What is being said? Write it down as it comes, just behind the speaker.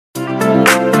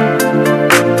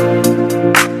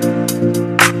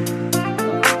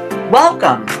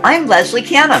Welcome. I'm Leslie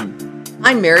Canham.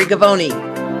 I'm Mary Gavoni.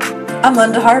 I'm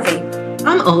Linda Harvey.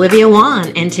 I'm Olivia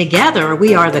Wan, and together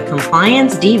we are the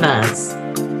Compliance Divas.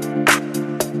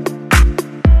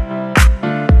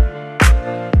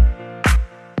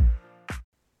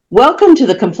 Welcome to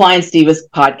the Compliance Divas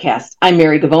podcast. I'm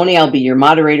Mary Gavoni. I'll be your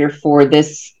moderator for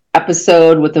this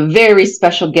episode with a very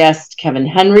special guest, Kevin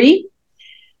Henry.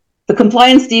 The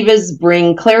Compliance Divas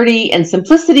bring clarity and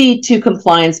simplicity to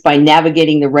compliance by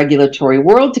navigating the regulatory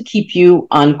world to keep you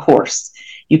on course.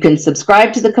 You can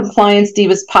subscribe to the Compliance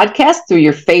Divas podcast through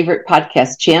your favorite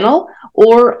podcast channel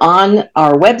or on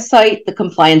our website,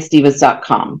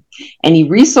 thecompliancedivas.com. Any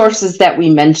resources that we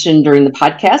mentioned during the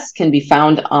podcast can be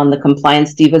found on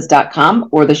thecompliancedivas.com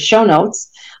or the show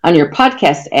notes on your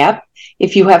podcast app.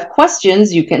 If you have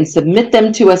questions, you can submit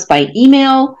them to us by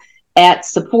email at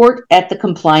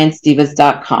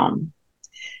support@thecompliancedivas.com.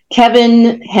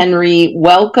 Kevin Henry,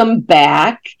 welcome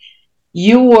back.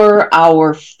 You were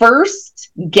our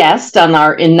first guest on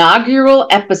our inaugural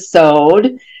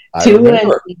episode 2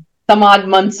 and some odd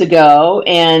months ago,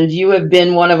 and you have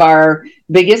been one of our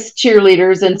biggest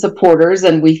cheerleaders and supporters,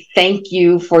 and we thank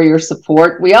you for your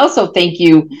support. We also thank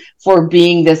you for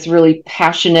being this really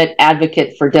passionate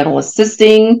advocate for dental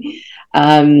assisting.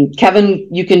 Kevin,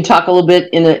 you can talk a little bit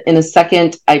in a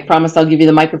second. I promise I'll give you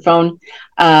the microphone,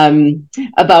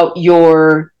 about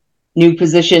your new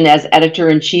position as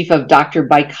editor-in-chief of Dr.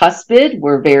 Bicuspid.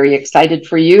 We're very excited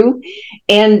for you.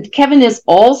 And Kevin is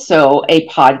also a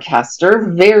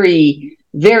podcaster, very,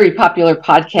 very popular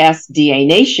podcast, DA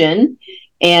Nation.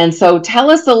 And so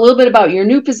tell us a little bit about your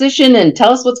new position and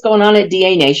tell us what's going on at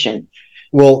DA Nation.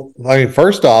 Well,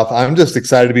 first off, I'm just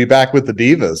excited to be back with the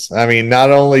Divas.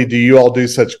 Not only do you all do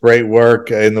such great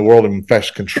work in the world of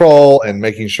infection control and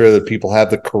making sure that people have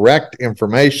the correct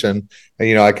information,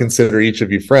 I consider each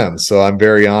of you friends. So I'm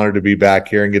very honored to be back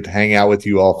here and get to hang out with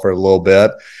you all for a little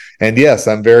bit. And yes,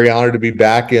 I'm very honored to be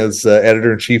back as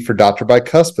editor-in-chief for Dr.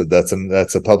 Bicuspid.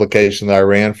 That's a publication that I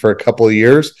ran for a couple of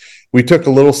years. We took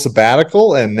a little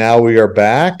sabbatical and now we are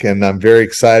back, and I'm very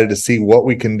excited to see what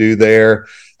we can do there.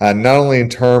 Not only in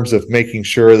terms of making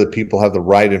sure that people have the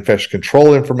right infection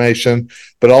control information,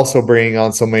 but also bringing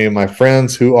on so many of my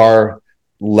friends who are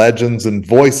legends and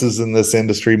voices in this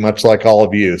industry, much like all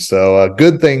of you. So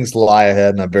good things lie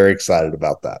ahead, and I'm very excited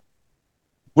about that.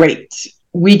 Great.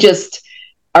 We just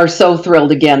are so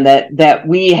thrilled again that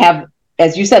we have,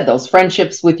 as you said, those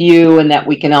friendships with you and that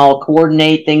we can all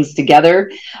coordinate things together.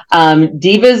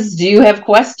 Divas, do you have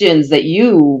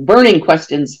burning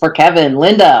questions for Kevin?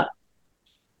 Linda?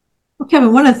 Well,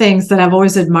 Kevin, one of the things that I've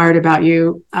always admired about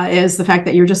you is the fact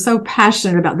that you're just so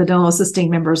passionate about the dental assisting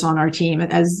members on our team.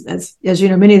 As you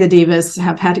know, many of the Divas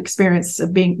have had experience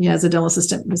of being as a dental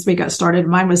assistant as we got started.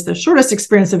 Mine was the shortest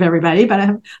experience of everybody, but I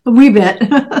have a wee bit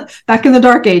back in the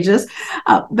dark ages.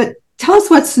 But tell us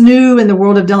what's new in the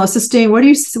world of dental assisting. Where do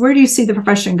you see the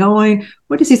profession going?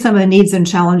 What do you see some of the needs and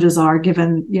challenges are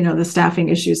given, the staffing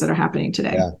issues that are happening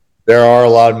today? Yeah. There are a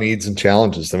lot of needs and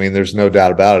challenges. There's no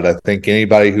doubt about it. I think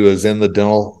anybody who is in the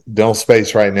dental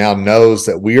space right now knows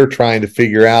that we are trying to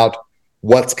figure out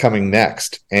what's coming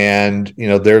next. And,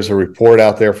 there's a report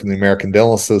out there from the American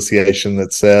Dental Association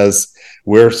that says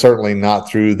we're certainly not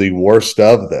through the worst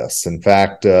of this. In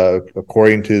fact,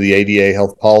 according to the ADA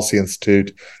Health Policy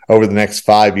Institute, over the next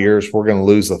 5 years, we're going to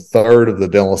lose a third of the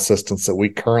dental assistants that we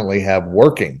currently have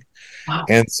working. Wow.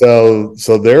 And so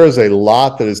there is a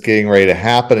lot that is getting ready to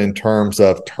happen in terms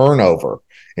of turnover,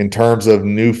 in terms of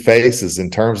new faces, in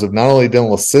terms of not only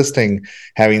dental assisting,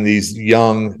 having these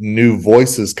young new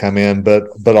voices come in, but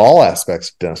all aspects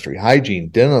of dentistry, hygiene,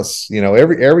 dentists,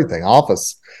 everything,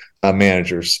 office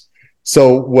managers.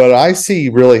 So what I see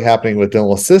really happening with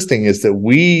dental assisting is that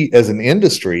we as an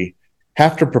industry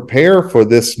have to prepare for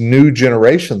this new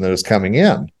generation that is coming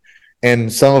in.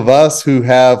 And some of us who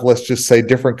have, let's just say,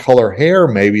 different color hair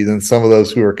maybe than some of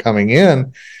those who are coming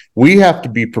in, we have to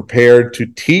be prepared to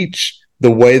teach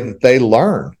the way that they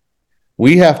learn.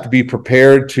 We have to be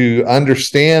prepared to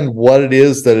understand what it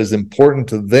is that is important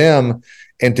to them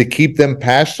and to keep them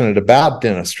passionate about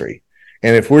dentistry.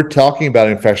 And if we're talking about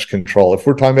infection control, if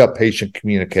we're talking about patient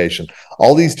communication,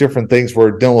 all these different things where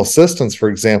dental assistants, for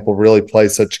example, really play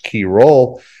such a key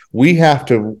role, we have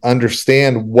to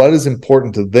understand what is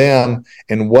important to them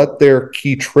and what their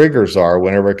key triggers are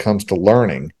whenever it comes to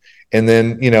learning. And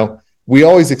then, we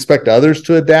always expect others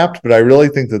to adapt, but I really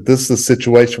think that this is a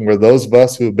situation where those of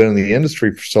us who have been in the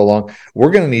industry for so long,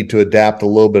 we're going to need to adapt a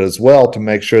little bit as well to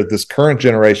make sure that this current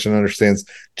generation understands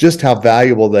just how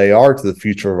valuable they are to the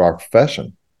future of our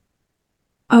profession.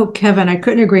 Oh, Kevin, I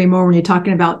couldn't agree more when you're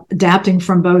talking about adapting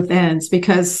from both ends,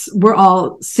 because we're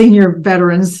all senior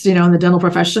veterans, in the dental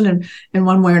profession and in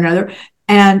one way or another.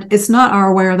 And it's not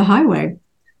our way or the highway.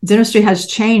 Dentistry has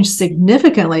changed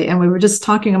significantly. And we were just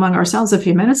talking among ourselves a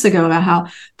few minutes ago about how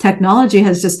technology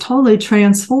has just totally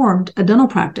transformed a dental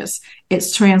practice.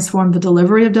 It's transformed the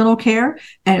delivery of dental care,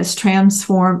 and it's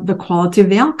transformed the quality of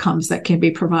the outcomes that can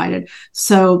be provided.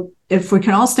 So if we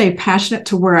can all stay passionate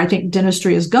to where I think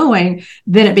dentistry is going,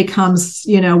 then it becomes,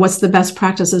 what's the best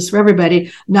practices for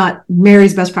everybody, not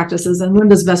Mary's best practices and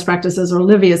Linda's best practices or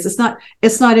Olivia's.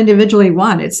 It's not individually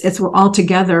one. It's we're all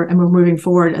together and we're moving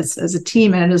forward as a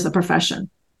team and as a profession.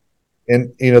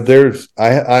 And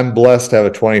I'm blessed to have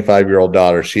a 25-year-old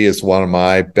daughter. She is one of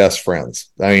my best friends.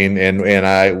 I mean,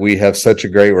 and we have such a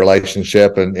great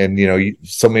relationship, and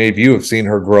so many of you have seen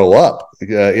her grow up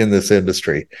in this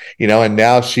industry, and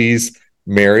now she's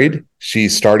married.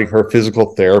 She's starting her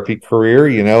physical therapy career,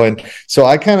 and so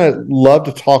I kind of love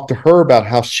to talk to her about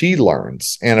how she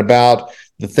learns and about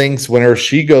the things whenever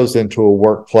she goes into a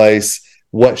workplace,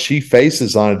 what she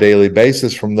faces on a daily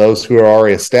basis from those who are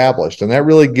already established. And that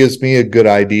really gives me a good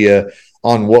idea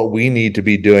on what we need to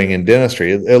be doing in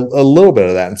dentistry, a little bit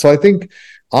of that. And so I think,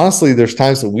 honestly, there's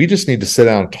times that we just need to sit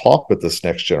down and talk with this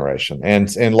next generation.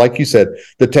 And like you said,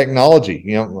 the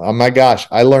technology, oh my gosh,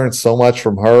 I learned so much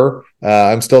from her.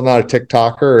 I'm still not a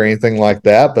TikToker or anything like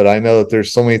that, but I know that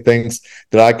there's so many things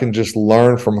that I can just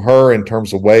learn from her in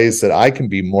terms of ways that I can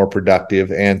be more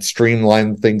productive and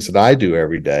streamline the things that I do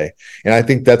every day. And I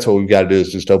think that's what we've got to do,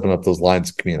 is just open up those lines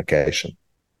of communication.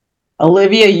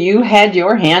 Olivia, you had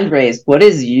your hand raised. What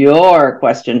is your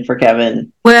question for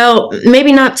Kevin? Well,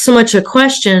 maybe not so much a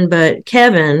question, but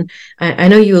Kevin, I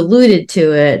know you alluded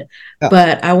to it,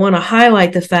 but I want to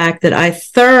highlight the fact that I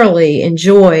thoroughly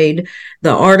enjoyed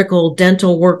the article,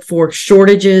 Dental Workforce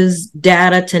Shortages,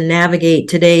 Data to Navigate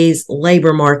Today's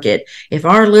Labor Market. If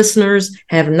our listeners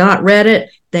have not read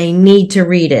it, they need to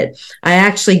read it. I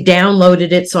actually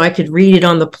downloaded it so I could read it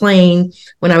on the plane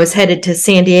when I was headed to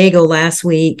San Diego last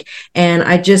week. And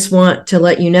I just want to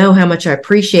let you know how much I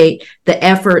appreciate the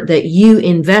effort that you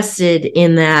invested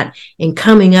in that, in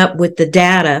coming up with the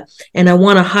data. And I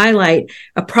want to highlight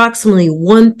approximately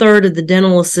 1/3 of the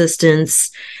dental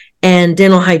assistants and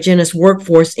dental hygienist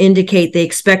workforce indicate they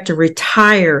expect to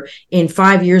retire in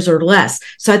 5 years or less.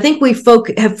 So I think we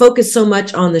have focused so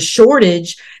much on the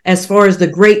shortage as far as the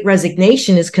great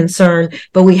resignation is concerned,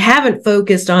 but we haven't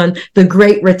focused on the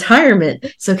great retirement.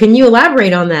 So can you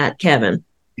elaborate on that, Kevin?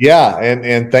 Yeah,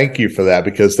 and thank you for that,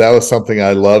 because that was something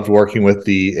I loved working with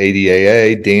the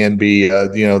ADAA, Danby,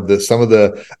 some of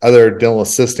the other dental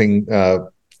assisting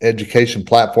education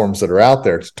platforms that are out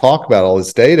there to talk about all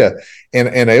this data.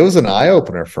 And it was an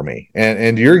eye-opener for me.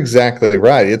 And you're exactly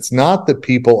right. It's not that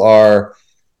people are,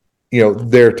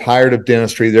 they're tired of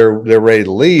dentistry, they're ready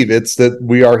to leave. It's that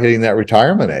we are hitting that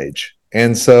retirement age.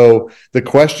 And so the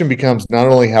question becomes not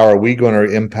only how are we going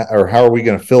to impact, or how are we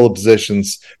going to fill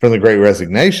positions from the great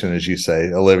resignation, as you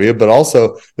say, Olivia, but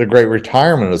also the great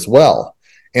retirement as well.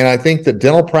 And I think that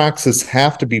dental practices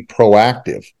have to be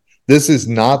proactive. This is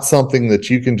not something that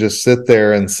you can just sit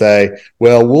there and say,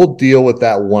 well, we'll deal with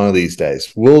that one of these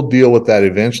days. We'll deal with that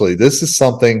eventually. This is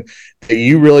something that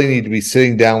you really need to be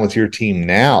sitting down with your team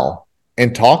now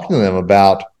and talking to them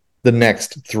about the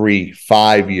next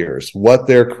 3-5 years, what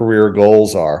their career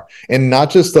goals are. And not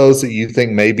just those that you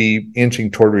think may be inching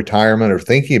toward retirement or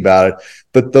thinking about it,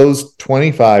 but those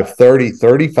 25, 30,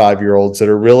 35-year-olds that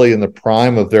are really in the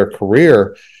prime of their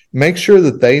career. Make sure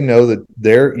that they know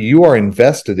that you are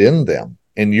invested in them,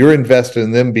 and you're invested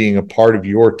in them being a part of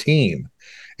your team.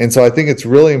 And so I think it's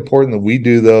really important that we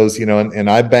do those, and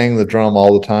I bang the drum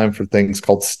all the time for things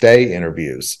called stay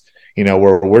interviews,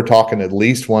 where we're talking at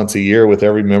least once a year with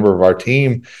every member of our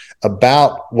team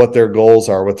about what their goals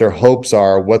are, what their hopes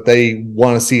are, what they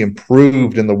want to see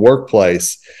improved in the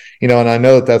workplace. And I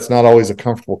know that that's not always a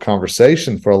comfortable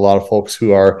conversation for a lot of folks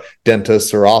who are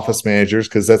dentists or office managers,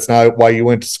 because that's not why you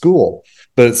went to school.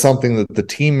 But it's something that the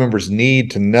team members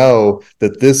need to know,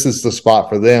 that this is the spot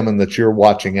for them and that you're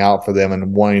watching out for them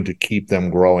and wanting to keep them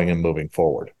growing and moving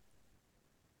forward.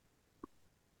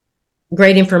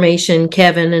 Great information,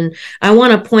 Kevin. And I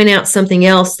want to point out something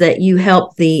else that you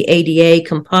helped the ADA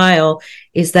compile,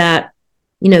 is that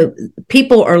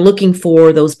people are looking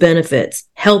for those benefits: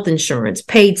 health insurance,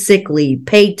 paid sick leave,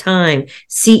 paid time,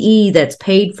 CE that's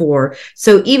paid for.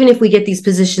 So even if we get these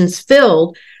positions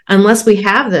filled, unless we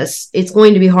have this, it's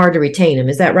going to be hard to retain them.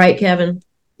 Is that right, Kevin?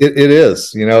 It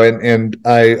is, and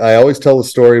I always tell the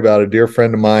story about a dear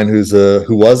friend of mine who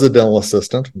was a dental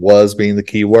assistant, was being the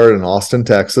key word, in Austin,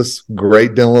 Texas.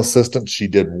 Great dental assistant. She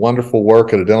did wonderful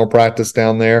work at a dental practice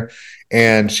down there,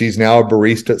 and she's now a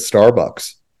barista at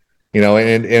Starbucks.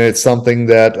 And it's something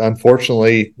that,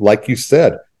 unfortunately, like you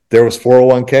said, there was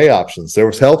 401k options, there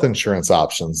was health insurance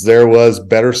options, there was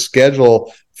better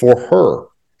schedule for her.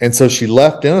 And so she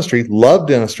left dentistry, loved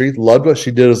what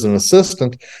she did as an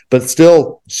assistant, but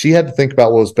still she had to think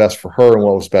about what was best for her and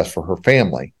what was best for her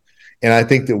family. And I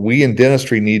think that we in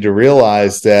dentistry need to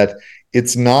realize that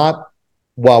it's not,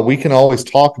 while we can always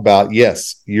talk about,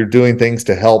 yes, you're doing things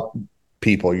to help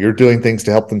people, you're doing things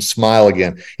to help them smile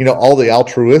again, all the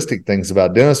altruistic things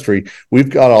about dentistry, we've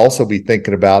got to also be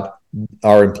thinking about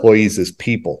our employees as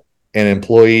people, and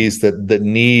employees that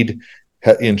need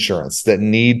insurance, that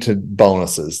need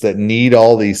bonuses, that need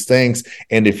all these things.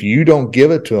 And if you don't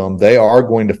give it to them, they are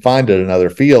going to find it in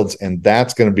other fields. And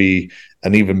that's going to be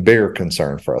an even bigger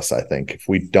concern for us, I think, if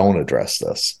we don't address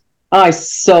this. I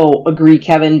so agree,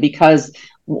 Kevin, because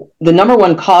the number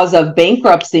one cause of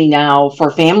bankruptcy now for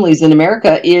families in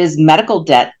America is medical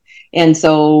debt. And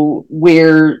so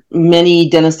where many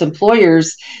dentist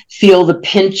employers feel the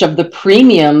pinch of the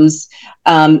premiums,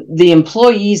 the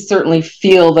employees certainly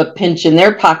feel the pinch in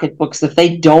their pocketbooks if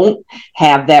they don't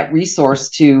have that resource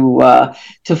to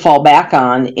fall back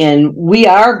on. And we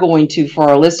are going to, for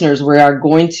our listeners, we are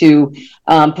going to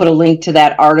put a link to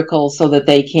that article so that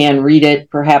they can read it,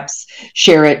 perhaps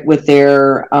share it with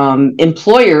their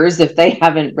employers if they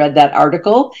haven't read that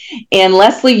article. And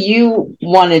Leslie, you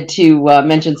wanted to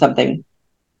mention something.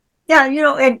 Yeah,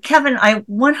 and Kevin, I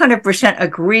 100%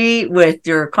 agree with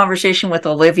your conversation with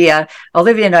Olivia.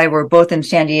 Olivia and I were both in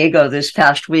San Diego this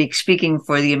past week speaking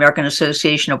for the American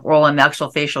Association of Oral and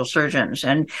Maxillofacial Surgeons.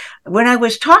 And when I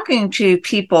was talking to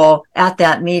people at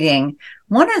that meeting,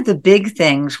 one of the big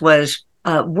things was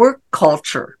work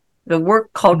culture, the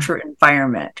work culture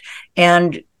environment.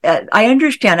 And I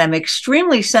understand, I'm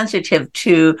extremely sensitive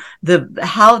to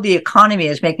how the economy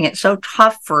is making it so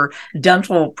tough for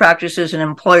dental practices and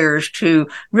employers to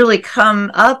really come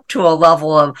up to a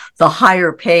level of the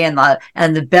higher pay and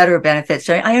the better benefits.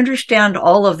 I understand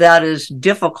all of that is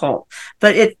difficult,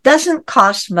 but it doesn't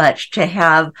cost much to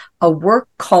have a work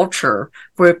culture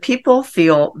where people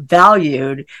feel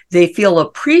valued, they feel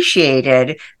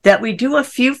appreciated, that we do a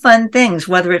few fun things,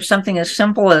 whether it's something as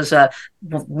simple as a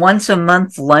once a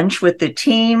month lunch with the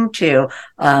team to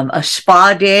a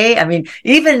spa day. I mean,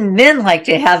 even men like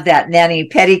to have that mani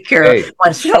pedicure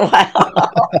once in a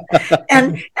while.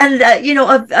 and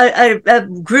a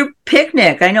group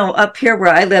picnic. I know up here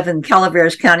where I live in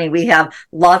Calaveras County, we have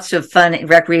lots of fun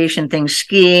recreation things,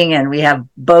 skiing, and we have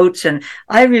boats. And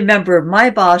I remember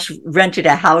my boss rented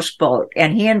a houseboat,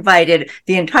 and he invited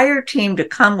the entire team to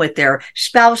come with their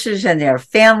spouses and their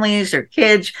families or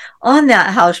kids on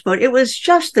that houseboat. It was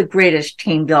just the greatest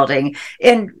team building.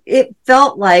 And it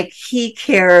felt like he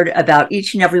cared about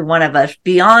each and every one of us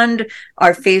beyond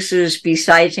our faces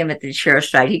beside him at the chair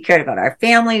side. He cared about our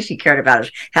families. He cared about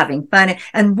us having fun.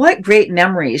 And what great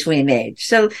memories we made.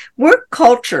 So work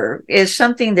culture is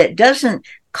something that doesn't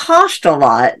cost a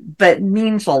lot, but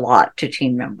means a lot to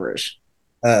team members.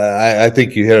 I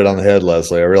think you hit it on the head,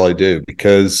 Leslie. I really do.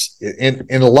 Because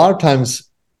in a lot of times,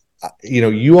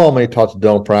 you all may talk to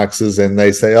dental practices and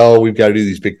they say, oh, we've got to do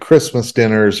these big Christmas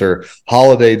dinners or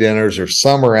holiday dinners or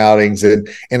summer outings. And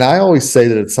I always say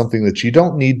that it's something that you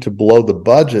don't need to blow the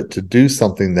budget to do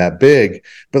something that big.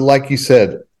 But like you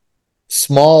said,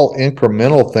 small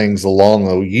incremental things along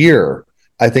the year,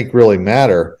 I think really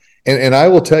matter. And I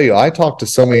will tell you, I talk to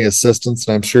so many assistants,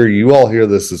 and I'm sure you all hear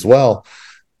this as well.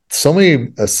 So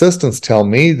many assistants tell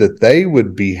me that they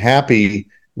would be happy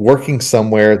working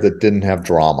somewhere that didn't have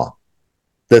drama,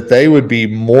 that they would be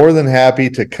more than happy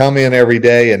to come in every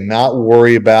day and not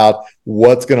worry about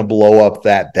what's going to blow up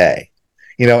that day.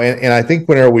 And I think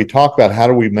whenever we talk about how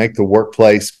do we make the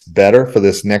workplace better for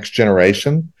this next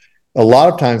generation, a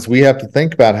lot of times we have to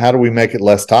think about how do we make it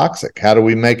less toxic? How do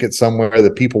we make it somewhere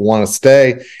that people want to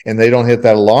stay and they don't hit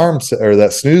that alarm or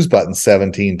that snooze button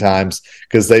 17 times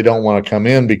because they don't want to come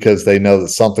in because they know that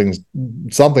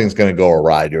something's going to go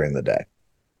awry during the day.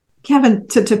 Kevin,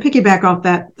 to piggyback off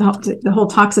that, the whole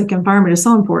toxic environment is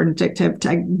so important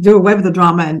to do away with the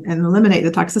drama and eliminate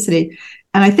the toxicity.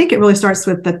 And I think it really starts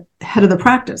with the head of the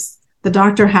practice. The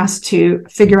doctor has to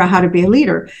figure out how to be a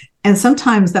leader. And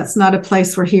sometimes that's not a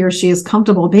place where he or she is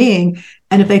comfortable being.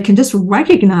 And if they can just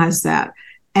recognize that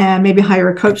and maybe hire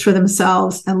a coach for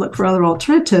themselves and look for other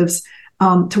alternatives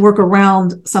to work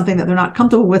around something that they're not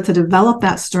comfortable with to develop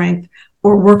that strength,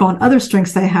 or work on other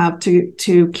strengths they have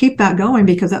to keep that going,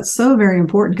 because that's so very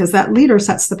important, because that leader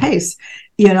sets the pace,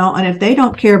 and if they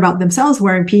don't care about themselves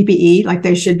wearing PPE like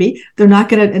they should be, they're not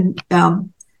going to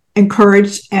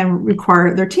encourage and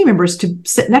require their team members to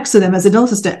sit next to them as a dental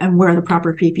assistant and wear the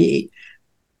proper PPE.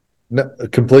 No,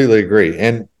 completely agree.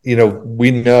 And,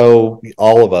 we know,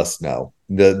 all of us know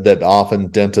that often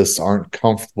dentists aren't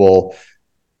comfortable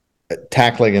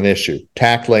tackling an issue,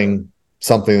 tackling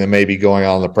something that may be going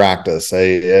on in the practice.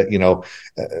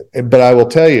 But I will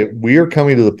tell you, we are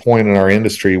coming to the point in our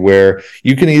industry where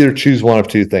you can either choose one of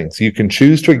two things. You can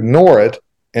choose to ignore it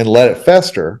and let it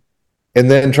fester and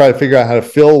then try to figure out how to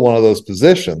fill one of those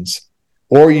positions,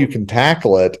 or you can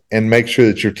tackle it and make sure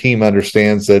that your team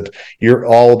understands that you're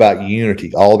all about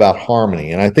unity, all about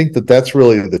harmony. And I think that that's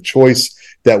really the choice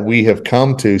that we have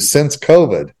come to since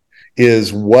COVID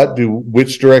is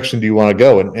which direction do you want to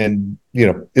go? And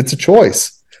it's a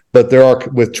choice, but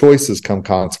with choices come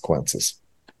consequences.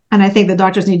 And I think the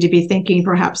doctors need to be thinking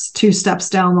perhaps 2 steps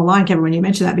down the line, Kevin, when you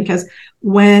mention that, because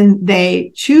when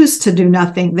they choose to do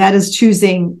nothing, that is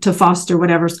choosing to foster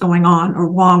whatever's going on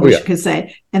or wrong, you could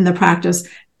say, in the practice.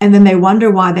 And then they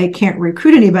wonder why they can't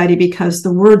recruit anybody because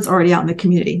the word's already out in the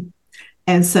community.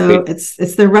 And so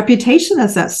it's their reputation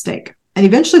that's at stake. And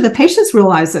eventually the patients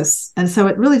realize this. And so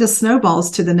it really just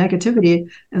snowballs to the negativity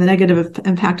and the negative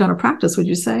impact on a practice, would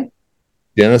you say?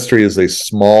 Dentistry is a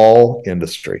small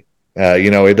industry.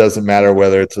 It doesn't matter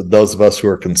whether it's those of us who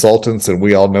are consultants and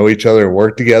we all know each other and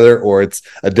work together, or it's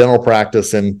a dental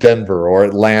practice in Denver or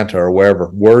Atlanta or wherever.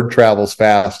 Word travels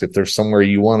fast. If there's somewhere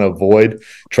you want to avoid,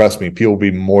 trust me, people will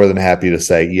be more than happy to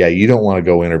say, yeah, you don't want to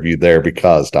go interview there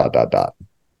because ...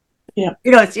 Yeah.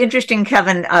 It's interesting,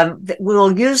 Kevin.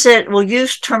 We'll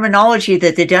use terminology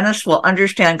that the dentist will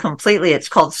understand completely. It's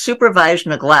called supervised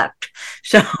neglect.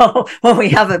 So when we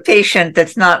have a patient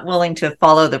that's not willing to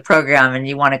follow the program and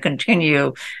you want to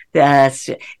continue, but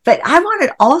I want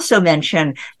to also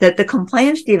mention that the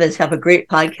Compliance Divas have a great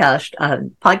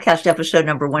podcast episode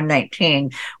number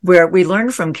 119, where we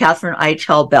learned from Catherine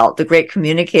Eitel-Belt, the great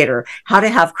communicator, how to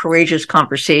have courageous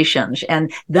conversations.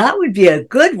 And that would be a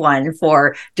good one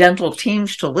for dental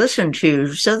teams to listen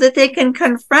to so that they can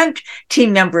confront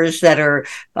team members that are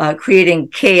creating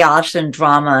chaos and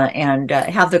drama and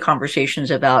have the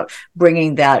conversations about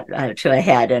bringing that to a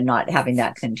head and not having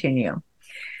that continue.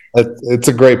 It's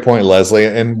a great point, Leslie.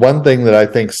 And one thing that I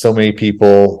think so many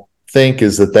people think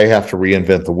is that they have to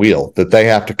reinvent the wheel, that they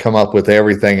have to come up with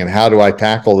everything. And how do I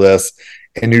tackle this?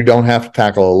 And you don't have to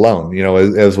tackle it alone.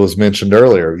 As was mentioned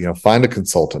earlier, find a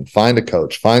consultant, find a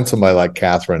coach, find somebody like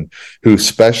Catherine who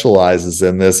specializes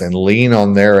in this and lean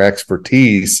on their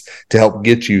expertise to help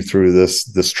get you through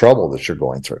this trouble that you're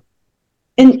going through.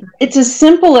 And it's as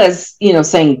simple as,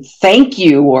 saying thank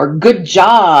you or good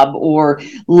job, or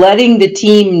letting the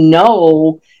team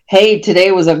know, hey,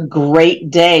 today was a great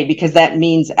day, because that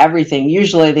means everything.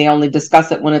 Usually they only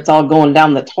discuss it when it's all going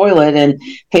down the toilet and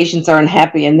patients are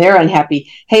unhappy and they're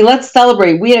unhappy. Hey, let's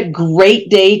celebrate. We had a great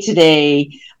day today.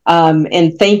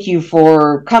 And thank you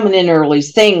for coming in early,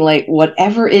 staying late,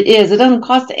 whatever it is. It doesn't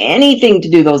cost anything to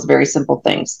do those very simple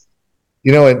things.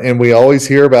 And we always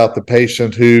hear about the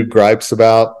patient who gripes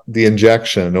about the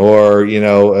injection or,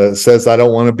 says, I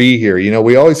don't want to be here.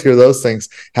 We always hear those things.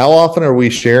 How often are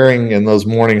we sharing in those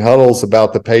morning huddles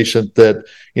about the patient that,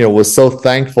 was so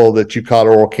thankful that you caught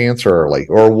oral cancer early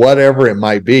or whatever it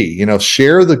might be?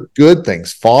 Share the good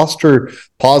things, foster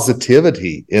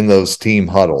positivity in those team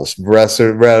huddles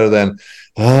rather than,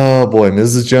 oh boy,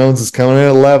 Mrs. Jones is coming in at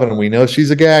 11 and we know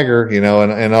she's a gagger,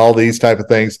 and all these type of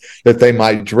things that they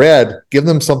might dread. Give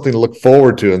them something to look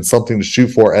forward to and something to shoot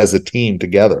for as a team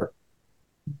together.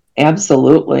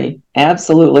 Absolutely.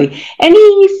 Absolutely.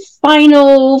 Any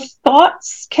final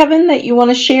thoughts, Kevin, that you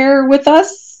want to share with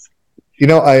us?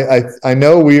 I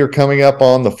know we are coming up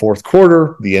on the fourth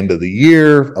quarter, the end of the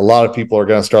year. A lot of people are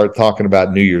going to start talking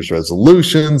about New Year's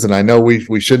resolutions. And I know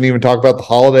we shouldn't even talk about the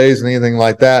holidays and anything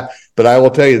like that. But I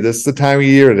will tell you, this is the time of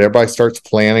year that everybody starts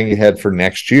planning ahead for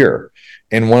next year.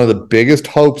 And one of the biggest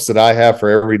hopes that I have for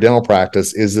every dental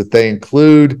practice is that they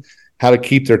include how to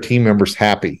keep their team members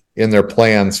happy in their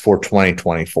plans for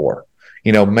 2024.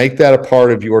 Make that a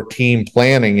part of your team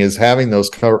planning, is having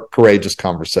those courageous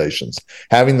conversations,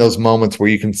 having those moments where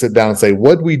you can sit down and say,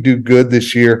 what did we do good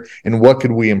this year and what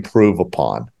could we improve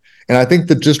upon? And I think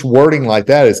that just wording like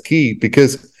that is key,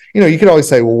 because, you could always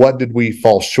say, well, what did we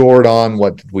fall short on?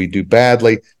 What did we do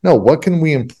badly? No, what can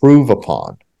we improve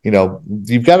upon?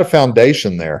 You've got a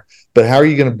foundation there, but how are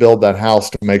you going to build that house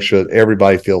to make sure that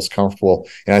everybody feels comfortable?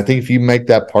 And I think if you make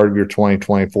that part of your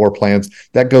 2024 plans,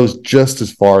 that goes just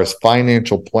as far as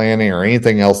financial planning or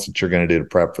anything else that you're going to do to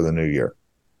prep for the new year.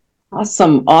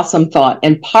 Awesome thought.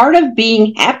 And part of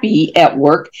being happy at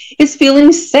work is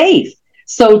feeling safe.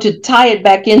 So to tie it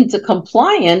back into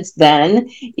compliance, then,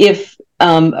 if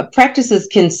practices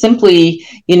can simply,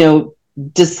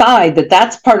 decide that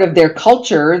that's part of their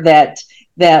culture, that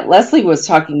Leslie was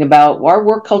talking about, our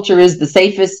work culture is the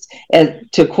safest,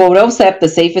 to quote OSEP, the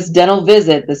safest dental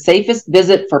visit, the safest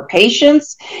visit for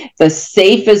patients, the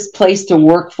safest place to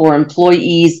work for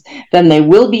employees, then they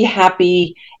will be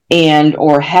happy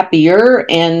or happier,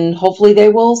 and hopefully they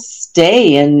will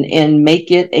stay and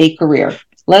make it a career.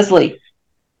 Leslie.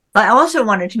 I also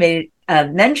wanted to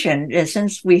mention,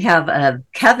 since we have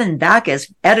Kevin back as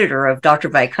editor of Dr.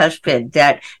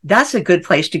 Bicuspid, that's a good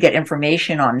place to get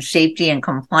information on safety and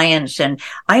compliance. And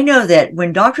I know that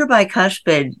when Dr.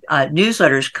 Bicuspid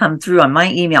newsletters come through on my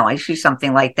email, I see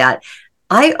something like that,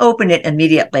 I open it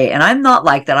immediately, and I'm not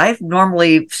like that. I've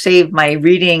normally saved my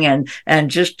reading and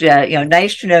just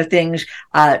nice to know things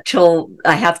till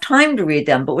I have time to read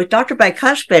them. But with Dr.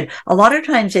 Bicuspid, a lot of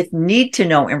times it's need to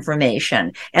know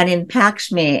information and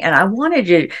impacts me. And I wanted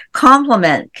to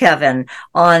compliment Kevin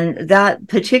on that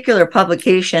particular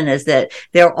publication, is that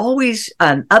they're always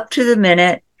up to the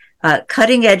minute,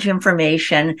 cutting edge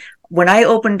information. When I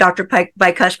open Dr.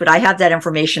 Bicuspid, I have that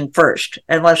information first,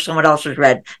 unless someone else has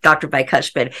read Dr.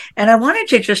 Bicuspid. And I wanted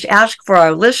to just ask for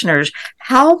our listeners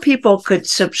how people could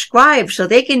subscribe so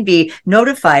they can be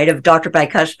notified of Dr.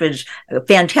 Bicuspid's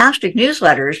fantastic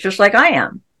newsletters, just like I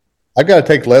am. I've got to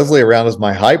take Leslie around as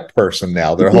my hype person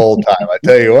now their whole time. I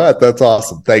tell you what, that's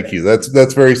awesome. Thank you.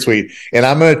 That's very sweet. And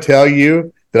I'm going to tell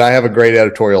you that I have a great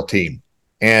editorial team.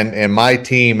 And my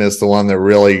team is the one that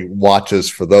really watches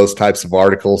for those types of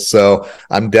articles. So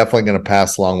I'm definitely going to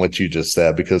pass along what you just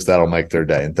said, because that'll make their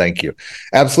day. And thank you.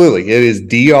 Absolutely. It is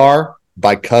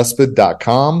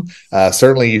drbicuspid.com.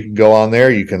 Certainly you can go on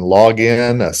there. You can log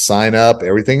in, sign up.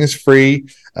 Everything is free.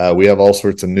 We have all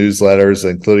sorts of newsletters,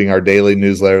 including our daily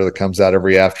newsletter that comes out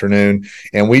every afternoon.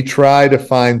 And we try to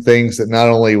find things that not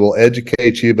only will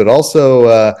educate you, but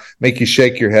also make you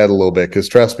shake your head a little bit. Because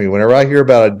trust me, whenever I hear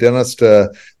about a dentist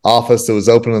office that was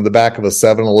open in the back of a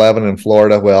 7-Eleven in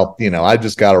Florida, well, I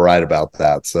just got to write about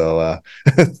that. So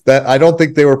that I don't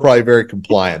think they were probably very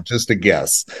compliant, just a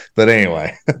guess. But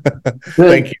anyway,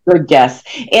 thank you. Good guess.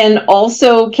 And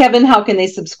also, Kevin, how can they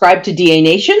subscribe to DA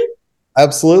Nation?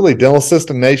 Absolutely. Dental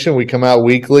Assistant Nation, we come out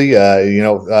weekly.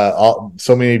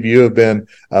 So many of you have been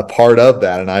a part of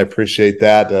that, and I appreciate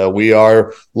that. We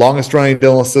are longest running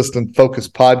dental assistant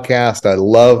focused podcast. I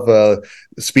love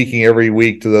speaking every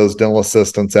week to those dental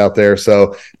assistants out there.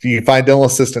 So if you find Dental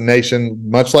Assistant Nation,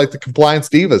 much like the Compliance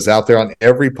Divas, out there on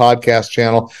every podcast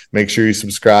channel, make sure you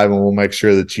subscribe, and we'll make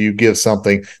sure that you give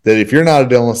something that if you're not a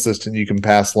dental assistant, you can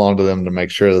pass along to them to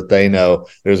make sure that they know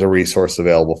there's a resource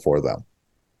available for them.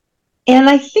 And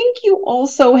I think you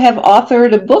also have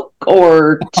authored a book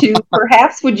or two,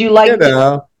 perhaps. Would you like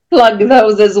to plug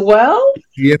those as well?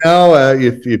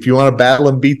 If you want to battle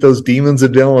and beat those demons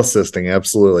of dental assisting,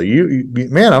 absolutely. I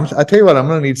tell you what, I'm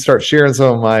going to need to start sharing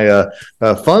some of my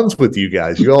funds with you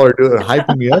guys. You all are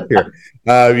hyping me up here.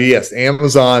 Yes,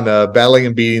 Amazon, Battling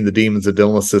and Beating the Demons of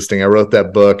Dental Assisting. I wrote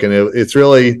that book,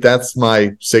 and that's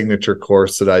my signature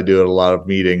course that I do at a lot of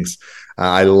meetings.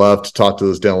 I love to talk to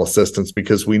those dental assistants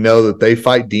because we know that they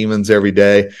fight demons every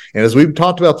day. And as we've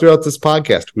talked about throughout this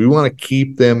podcast, we want to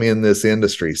keep them in this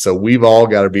industry. So we've all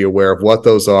got to be aware of what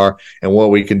those are and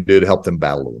what we can do to help them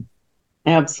battle them.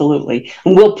 Absolutely.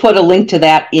 We'll put a link to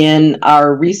that in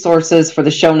our resources for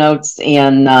the show notes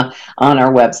and on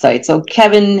our website. So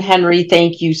Kevin, Henry,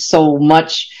 thank you so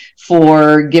much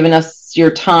for giving us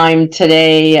your time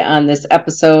today on this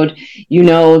episode. You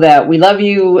know that we love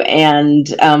you,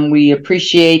 and we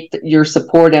appreciate your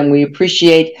support, and we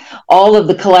appreciate all of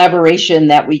the collaboration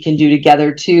that we can do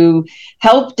together to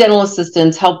help dental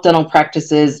assistants, help dental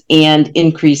practices, and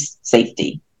increase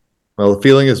safety. Well, the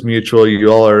feeling is mutual.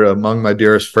 You all are among my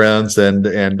dearest friends,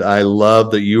 and I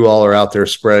love that you all are out there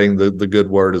spreading the good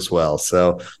word as well.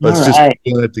 So let's just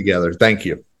do it together. Thank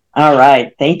you. All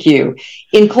right. Thank you.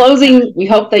 In closing, we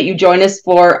hope that you join us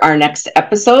for our next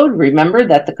episode. Remember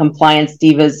that the Compliance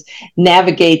Divas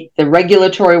navigate the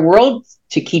regulatory world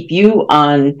to keep you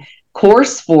on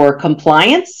course for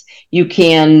compliance. You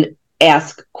can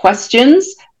ask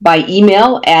questions by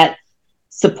email at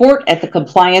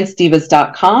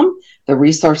support@thecompliancedivas.com. The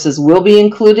resources will be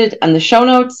included in the show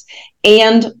notes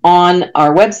and on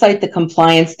our website,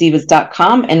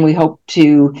 thecompliancedivas.com. And we hope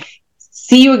to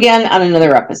see you again on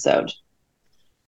another episode.